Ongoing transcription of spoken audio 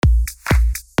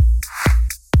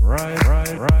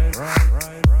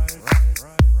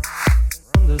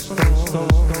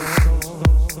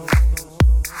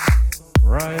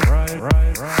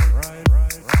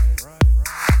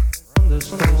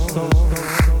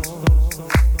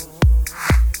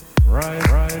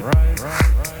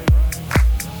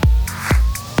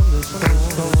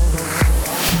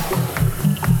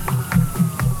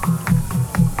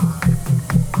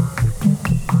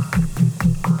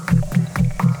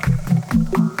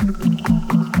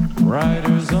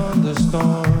Riders on the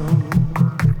storm.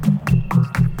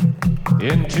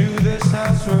 Into this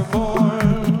house we're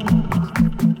born.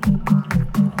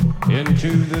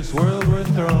 Into this world we're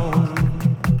thrown.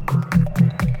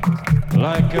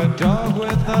 Like a dog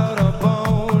without a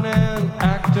bone, an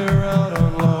actor out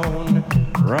on loan.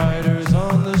 Riders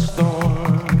on the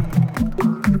storm.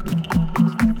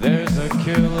 There's a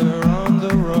killer on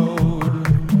the road.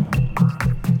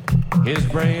 His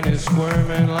brain is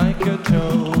squirming like a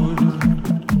toad.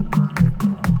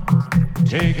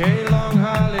 Take a long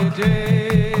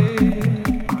holiday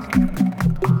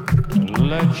and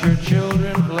let your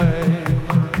children play.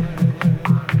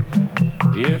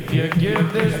 If you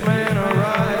give this man a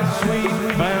ride, sweet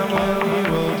family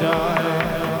will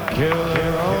die.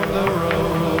 Killer on the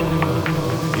road.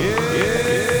 Yeah.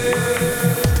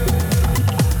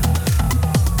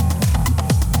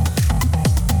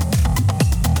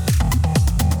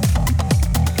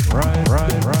 Right.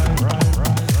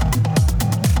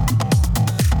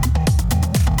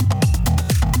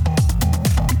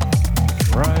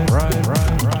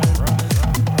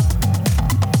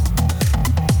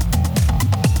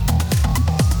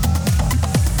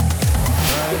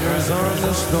 Riders on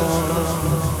the storm.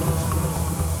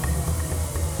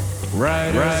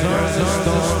 Riders on the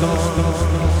storm.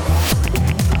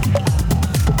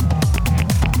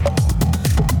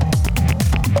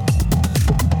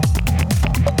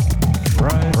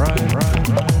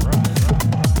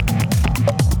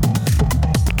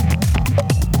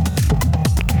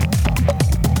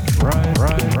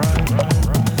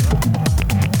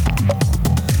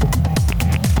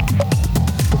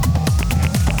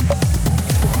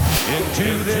 Into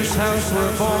this house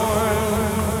we're born.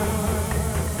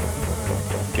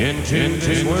 Into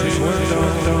this world we're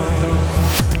thrown.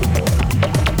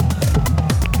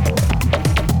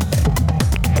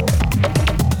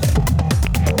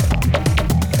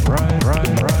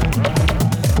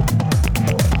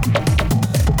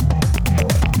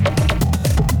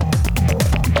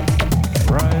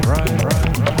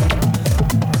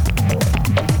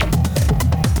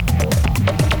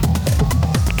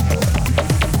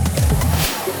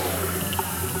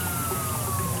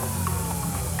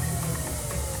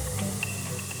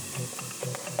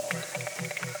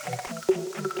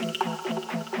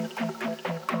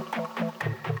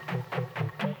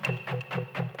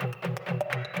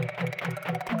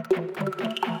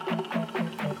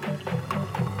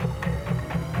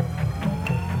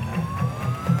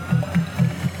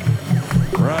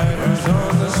 Riders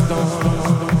on the storm.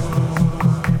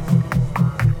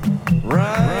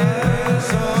 Riders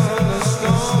on the storm. Riders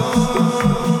on the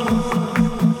storm.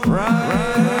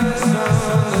 Riders on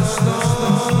the storm.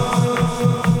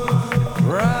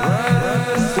 Riders on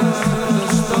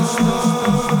the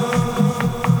storm.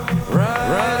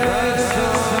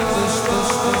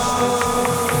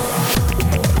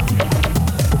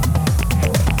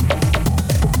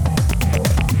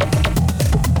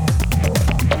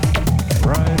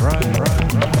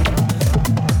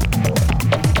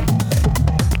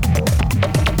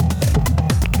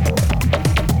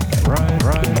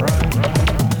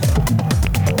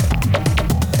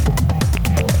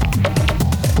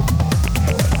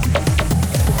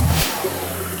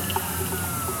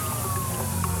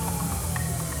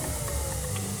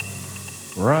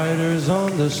 Riders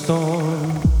on the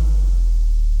storm.